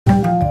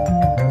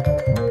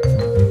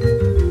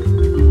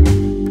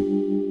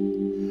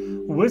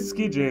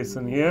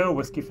WhiskyJason here,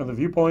 whiskey from the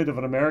viewpoint of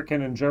an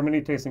American in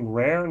Germany tasting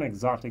rare and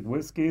exotic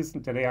whiskeys.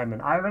 And today I'm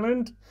in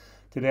Ireland.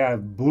 Today I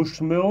have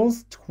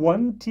Bushmills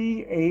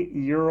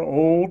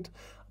 28-year-old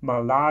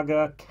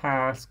Malaga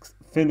casks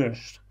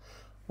finished.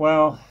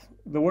 Well,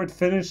 the word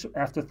finished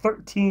after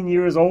 13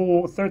 years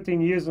old,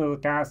 13 years into the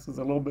cask is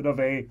a little bit of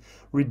a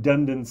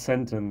redundant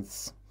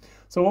sentence.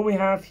 So what we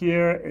have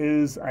here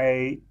is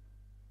a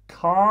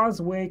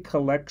Causeway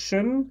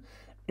collection.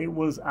 It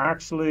was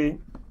actually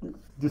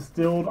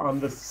distilled on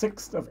the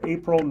 6th of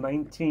April,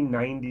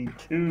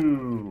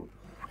 1992.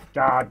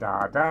 Da,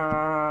 da,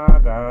 da,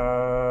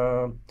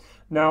 da.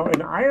 Now,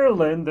 in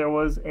Ireland, there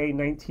was a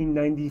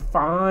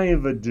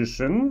 1995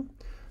 edition,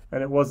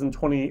 and it wasn't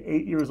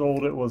 28 years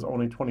old, it was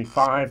only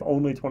 25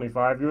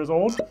 years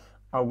old.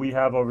 We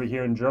have over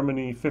here in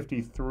Germany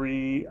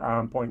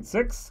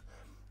 53.6.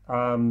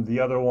 The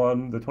other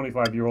one, the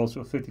 25-year-olds,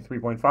 was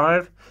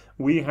 53.5.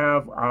 We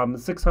have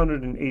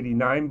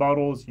 689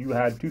 bottles. You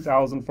had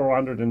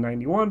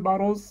 2,491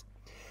 bottles,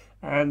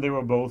 and they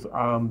were both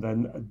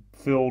then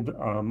filled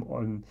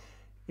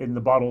in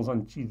the bottles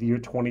on the year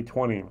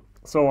 2020.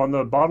 So on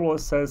the bottle it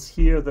says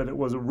here that it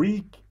was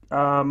recasked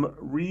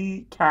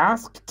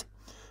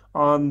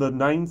on the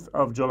 9th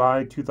of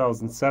July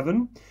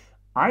 2007.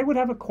 I would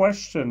have a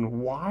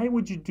question. Why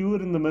would you do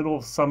it in the middle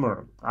of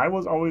summer? I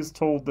was always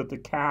told that the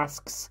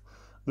casks,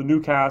 the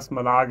new cask,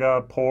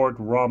 Malaga, port,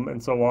 rum,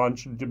 and so on,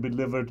 should be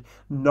delivered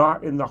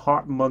not in the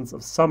hot months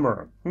of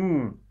summer.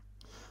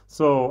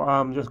 So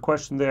just a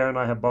question there, and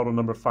I have bottle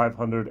number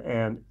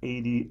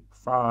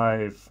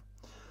 585.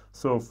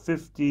 So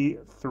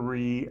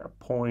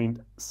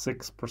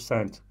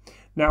 53.6%.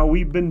 Now,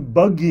 we've been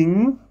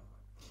bugging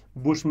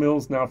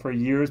Bushmills now for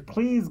years.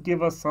 Please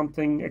give us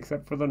something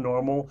except for the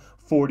normal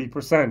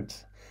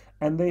 40%.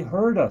 And they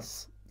heard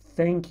us.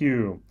 Thank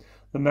you.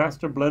 The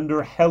master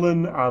blender,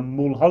 Helen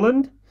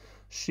Mulholland,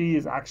 she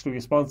is actually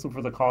responsible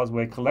for the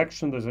Causeway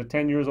collection. There's a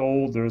 10 years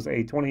old, there's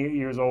a 28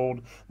 years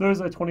old,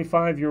 there's a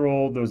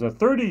 25-year-old, there's a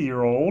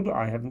 30-year-old.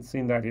 I haven't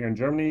seen that here in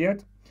Germany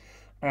yet.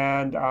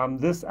 And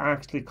this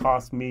actually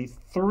cost me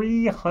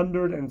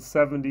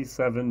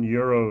 377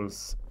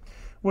 euros.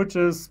 Which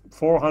is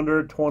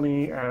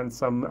 420 and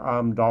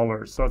some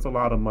dollars. So it's a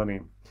lot of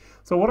money.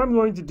 So what I'm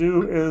going to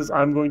do is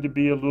I'm going to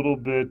be a little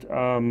bit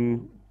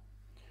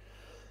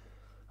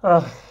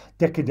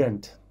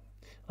decadent.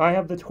 I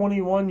have the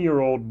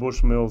 21-year-old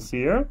Bushmills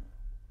here,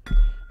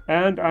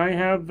 and I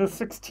have the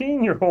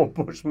 16-year-old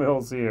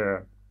Bushmills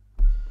here.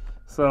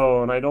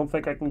 So, and I don't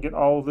think I can get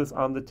all of this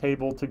on the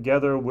table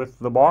together with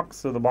the box,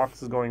 so the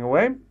box is going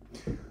away.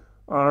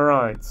 All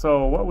right,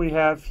 so what we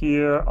have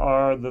here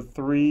are the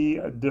three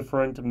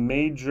different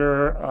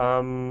major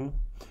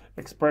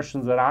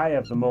expressions that I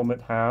at the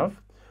moment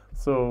have.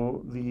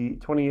 So the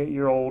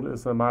 28-year-old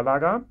is a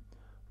Malaga,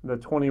 the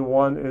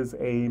 21 is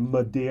a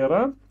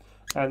Madeira,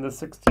 and the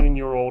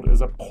 16-year-old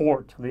is a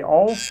port. They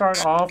all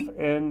start off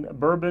in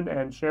bourbon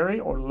and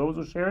sherry, or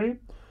Lozo sherry,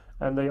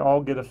 and they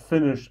all get a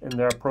finish in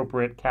their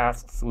appropriate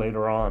casks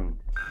later on.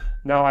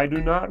 Now, I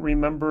do not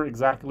remember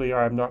exactly,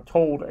 or I'm not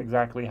told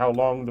exactly how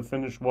long the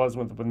finish was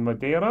with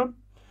Madeira,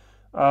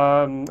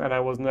 and I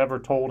was never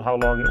told how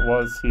long it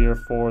was here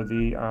for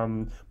the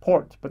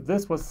port. But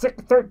this was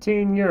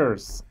 13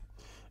 years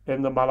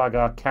in the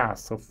Malaga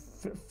cask, so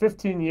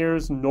 15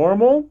 years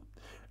normal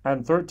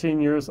and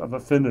 13 years of a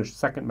finish,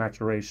 second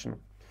maturation.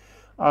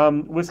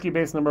 Whiskey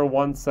base number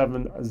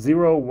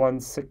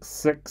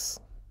 170166.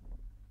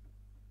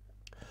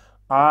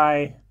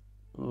 I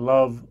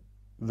love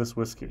this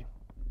whiskey.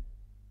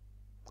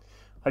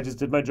 I just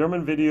did my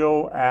German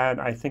video, and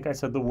I think I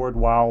said the word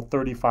wow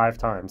 35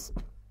 times.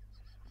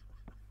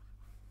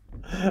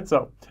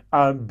 So,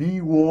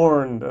 be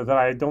warned that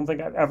I don't think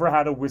I've ever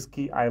had a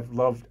whiskey I've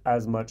loved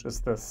as much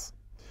as this.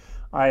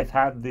 I've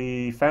had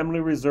the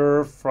Family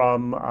Reserve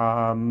from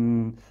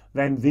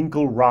Van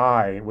Winkle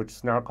Rye,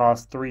 which now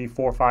costs $3,000,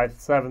 $4,000,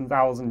 $5,000,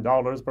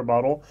 $7,000 per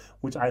bottle,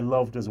 which I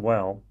loved as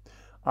well.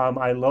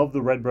 I love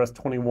the Redbreast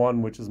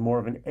 21, which is more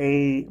of an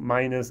A-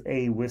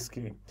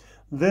 whiskey.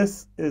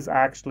 This is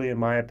actually, in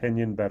my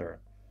opinion, better.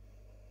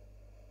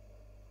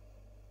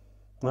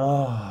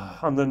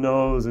 On the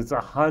nose, it's a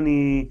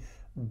honey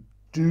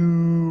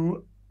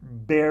dewberry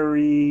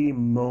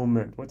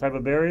moment. What type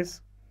of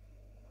berries?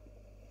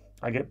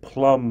 I get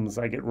plums,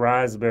 I get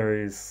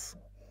raspberries.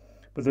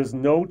 But there's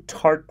no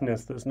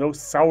tartness, there's no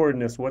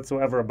sourness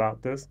whatsoever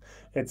about this.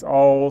 It's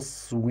all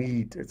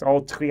sweet, it's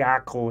all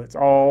treacle, it's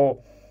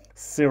all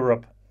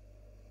syrup.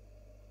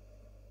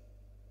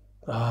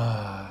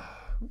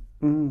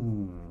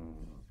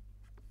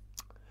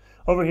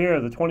 Over here,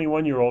 the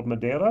 21-year-old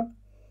Madeira,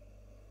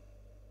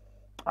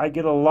 I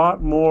get a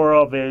lot more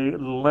of a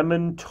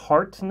lemon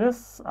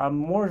tartness,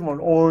 more of an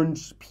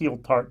orange peel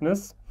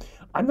tartness.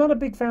 I'm not a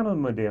big fan of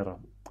Madeira.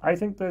 I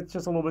think that's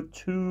just a little bit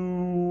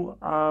too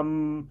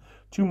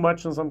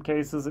much in some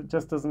cases. It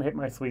just doesn't hit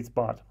my sweet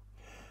spot.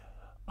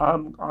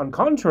 On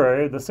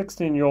contrary, the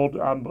 16-year-old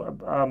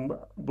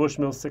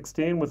Bushmills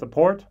 16 with a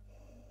port,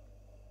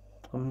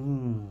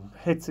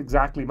 hits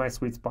exactly my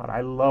sweet spot.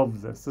 I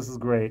love this. This is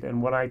great.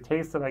 And when I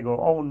taste it, I go,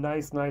 oh,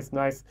 nice, nice,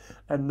 nice.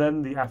 And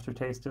then the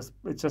aftertaste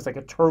it's just like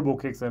a turbo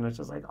kicks in. It's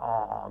just like,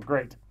 oh,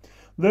 great.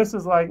 This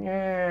is like,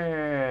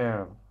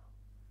 eh.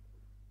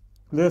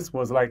 This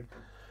was like,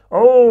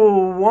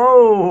 oh,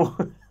 whoa.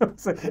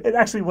 It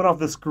actually went off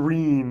the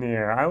screen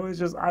there. I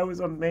was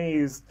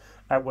amazed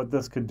at what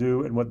this could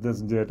do and what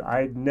this did.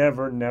 I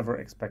never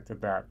expected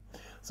that.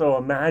 So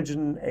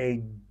imagine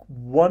a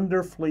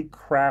wonderfully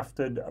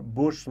crafted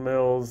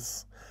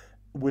Bushmills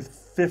with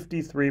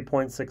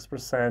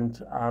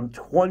 53.6%,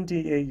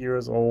 28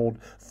 years old,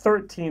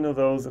 13 of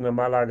those in a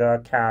Malaga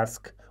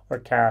cask or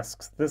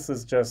casks. This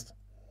is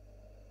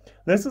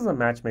a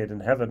match made in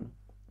heaven.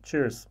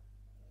 Cheers.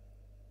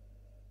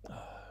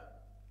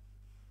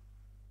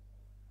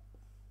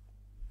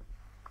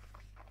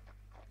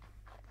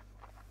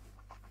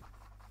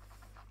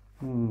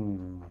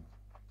 Mm.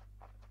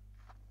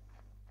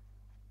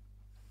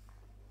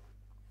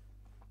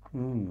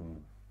 Mm.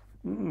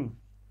 Mm.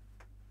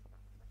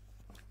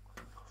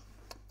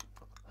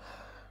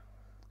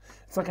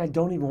 It's like I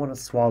don't even want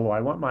to swallow. I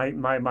want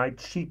my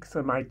cheeks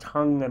and my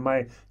tongue and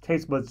my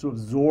taste buds to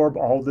absorb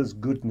all this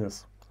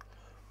goodness.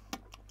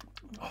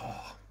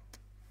 Oh,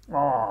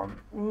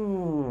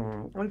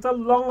 It's a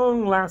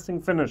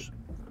long-lasting finish.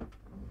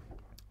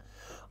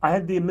 I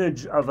had the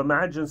image of,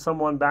 imagine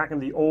someone back in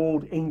the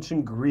old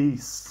ancient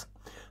Greece.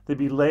 They'd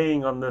be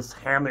laying on this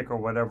hammock or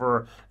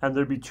whatever, and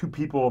there'd be two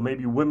people,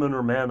 maybe women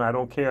or men, I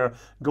don't care,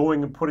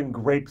 going and putting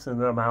grapes in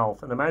their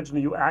mouth. And imagine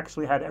you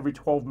actually had every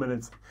 12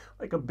 minutes,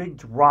 like a big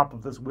drop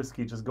of this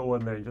whiskey just go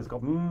in there. You just go,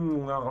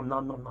 nom, nom,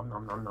 nom, nom,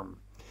 nom, nom, nom.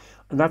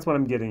 And that's what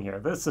I'm getting here.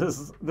 This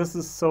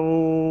is so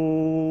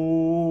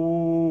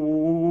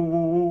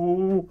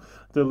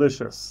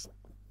delicious.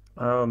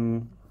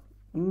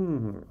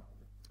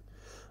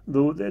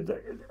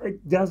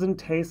 It doesn't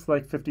taste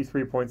like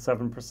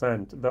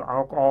 53.7%. The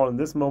alcohol in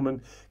this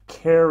moment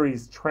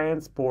carries,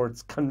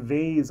 transports,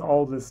 conveys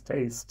all this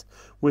taste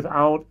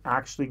without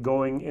actually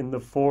going in the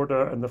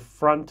further and the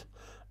front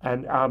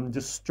and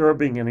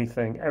disturbing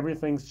anything.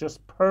 Everything's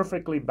just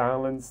perfectly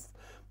balanced.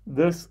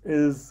 This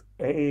is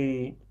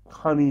a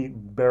honey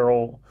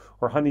barrel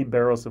or honey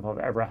barrels if I've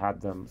ever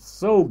had them.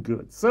 So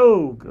good,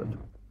 so good.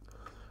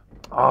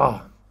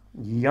 Ah,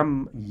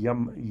 yum,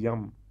 yum,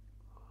 yum.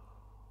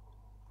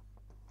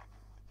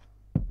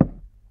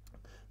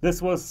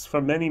 This was,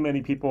 for many,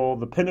 many people,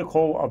 the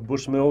pinnacle of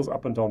Bushmills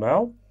up until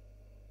now.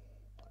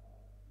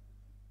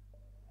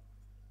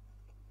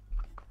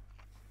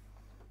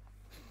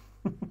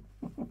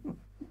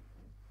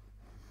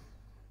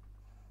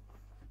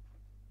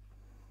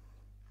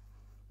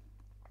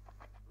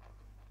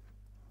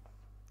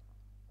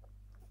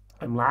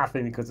 I'm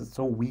laughing because it's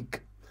so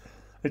weak.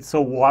 It's so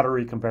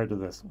watery compared to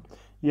this.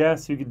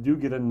 Yes, you do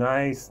get a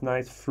nice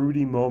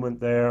fruity moment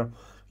there.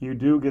 You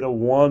do get a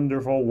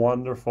wonderful,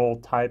 wonderful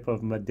type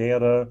of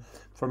Madeira.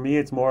 For me,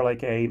 it's more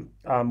like a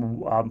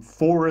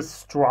forest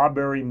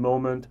strawberry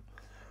moment.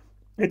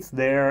 It's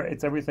there.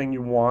 It's everything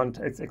you want.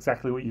 It's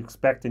exactly what you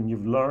expect, and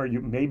you've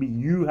learned. Maybe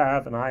you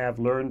have, and I have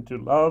learned to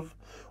love,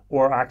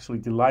 or actually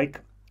to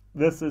like.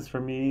 This is for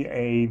me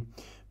a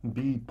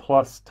B+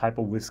 type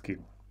of whiskey.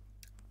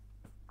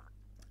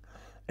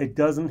 It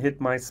doesn't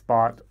hit my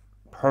spot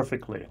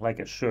perfectly like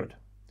it should.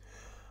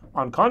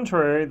 On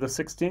contrary, the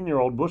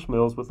 16-year-old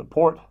Bushmills with the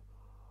port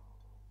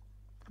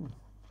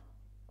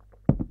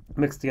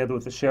mixed together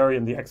with the sherry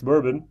and the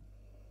ex-bourbon,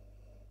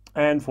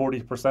 and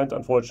 40%,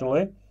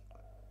 unfortunately.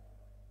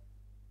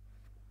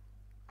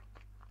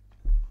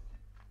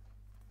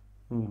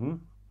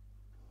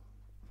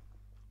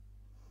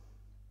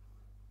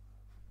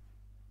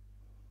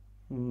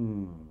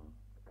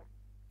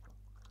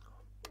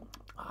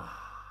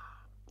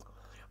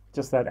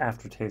 Just that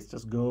aftertaste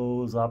just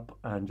goes up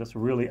and just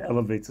really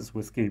elevates this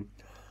whiskey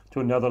to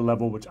another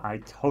level, which I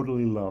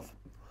totally love.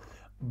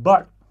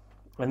 But,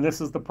 and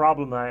this is the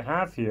problem that I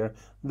have here,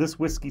 this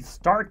whiskey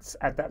starts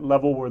at that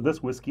level where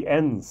this whiskey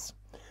ends.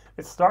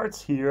 It starts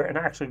here and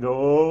actually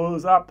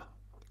goes up.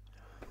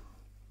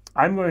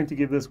 I'm going to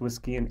give this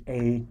whiskey an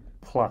A+.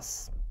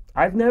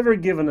 I've never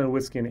given a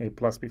whiskey an A+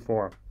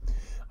 before.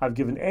 I've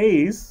given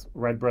A's,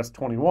 Redbreast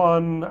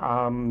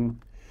 21,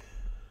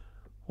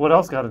 what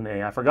else got an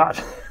A? I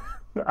forgot.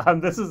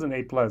 This is an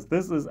A+.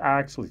 This is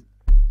actually,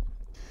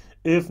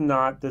 if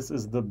not, this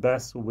is the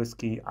best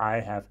whiskey I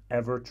have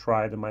ever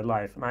tried in my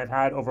life. And I've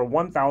had over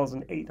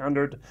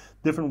 1,800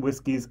 different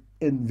whiskeys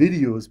in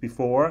videos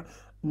before,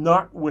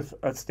 not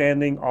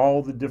withstanding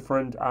all the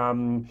different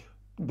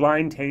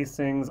blind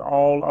tastings,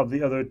 all of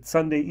the other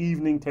Sunday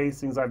evening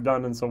tastings I've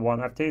done and so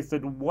on. I've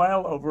tasted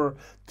well over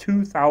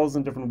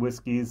 2,000 different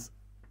whiskeys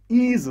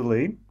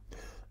easily.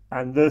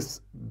 And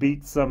this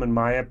beats them, in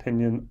my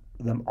opinion,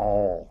 them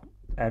all.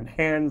 And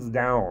hands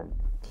down.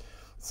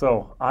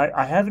 So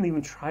I haven't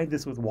even tried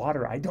this with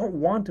water. I don't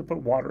want to put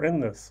water in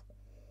this.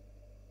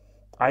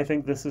 I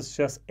think this is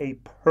just a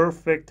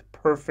perfect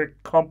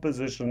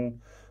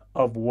composition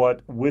of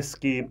what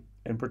whiskey,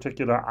 in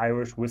particular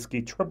Irish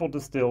whiskey, triple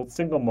distilled,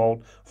 single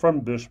malt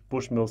from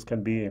Bushmills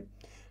can be.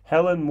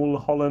 Helen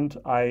Mulholland,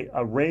 I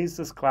raise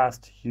this glass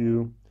to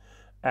you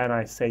and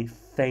I say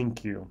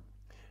thank you.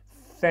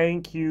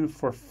 Thank you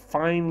for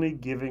finally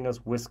giving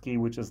us whiskey,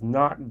 which is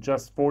not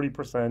just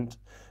 40%,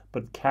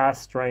 but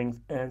cask strength,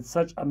 and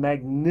such a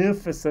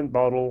magnificent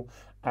bottle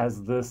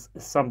as this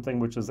is something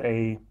which is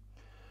a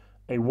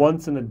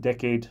once in a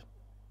decade,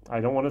 I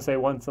don't want to say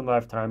once in a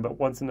lifetime, but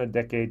once in a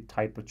decade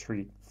type of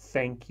treat.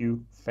 Thank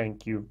you,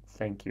 thank you,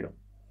 thank you.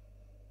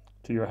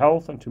 To your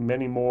health and to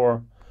many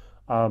more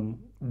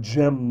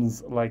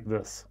gems like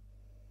this.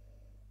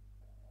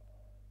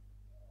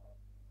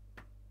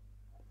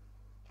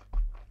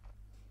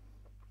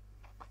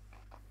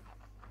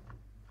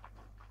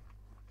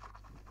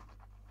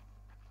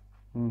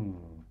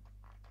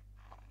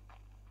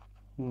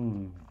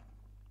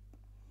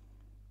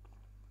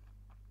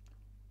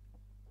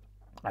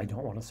 I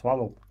don't want to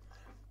swallow.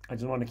 I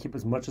just want to keep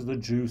as much of the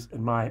juice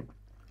in my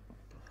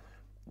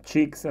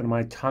cheeks and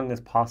my tongue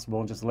as possible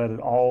and just let it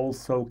all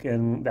soak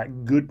in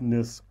that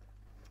goodness.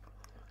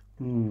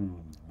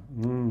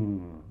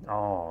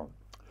 Oh.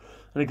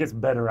 And it gets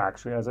better,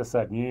 actually, as I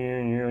said.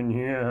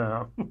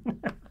 Yeah.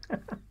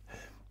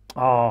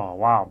 Oh,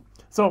 wow.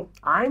 So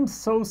I'm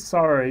so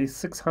sorry,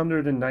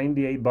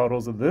 698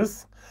 bottles of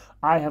this.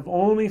 I have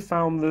only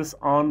found this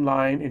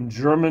online in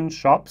German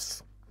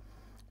shops.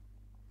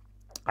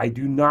 I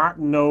do not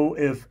know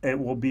if it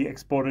will be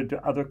exported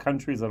to other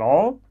countries at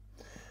all.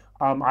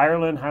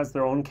 Ireland has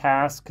their own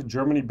cask.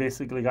 Germany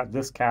basically got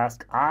this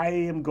cask. I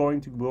am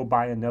going to go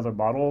buy another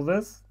bottle of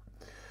this.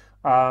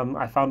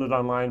 I found it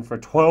online for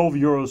 12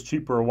 euros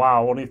cheaper.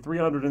 Wow, only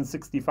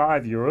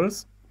 365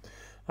 euros.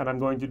 And I'm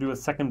going to do a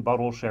second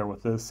bottle share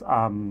with this,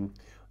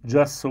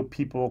 just so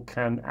people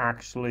can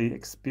actually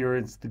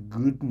experience the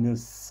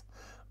goodness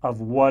of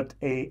what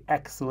a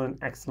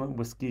excellent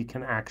whiskey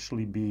can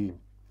actually be.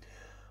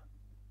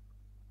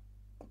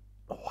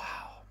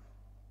 Wow.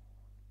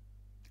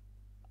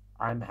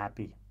 I'm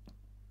happy.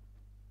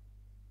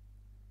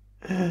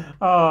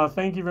 Oh,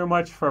 thank you very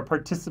much for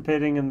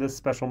participating in this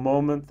special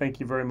moment. Thank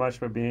you very much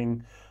for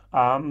being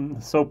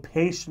so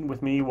patient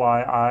with me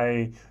while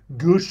I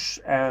gush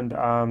and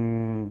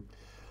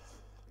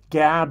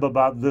gab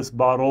about this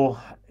bottle.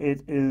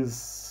 It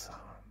is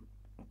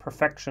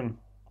perfection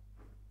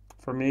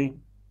for me,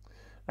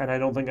 and I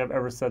don't think I've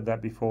ever said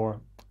that before.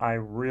 I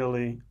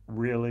really,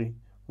 really,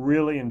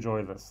 really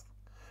enjoy this.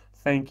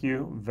 Thank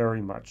you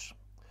very much.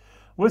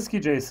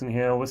 WhiskyJason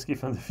here, whiskey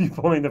from the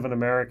viewpoint of an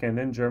American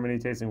in Germany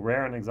tasting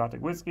rare and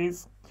exotic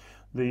whiskeys.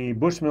 The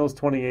Bushmills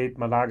 28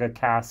 Malaga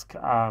cask,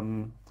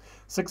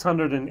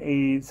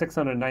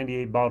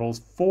 698 bottles,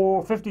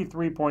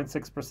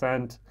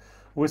 53.6%,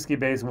 whiskey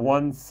base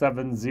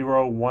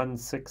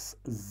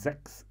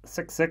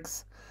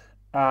 1701666,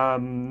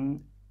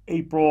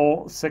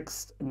 April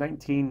 6th,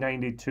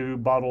 1992,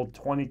 bottle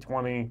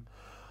 2020.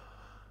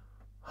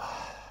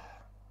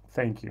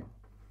 Thank you.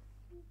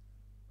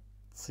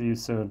 See you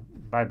soon.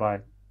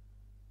 Bye-bye.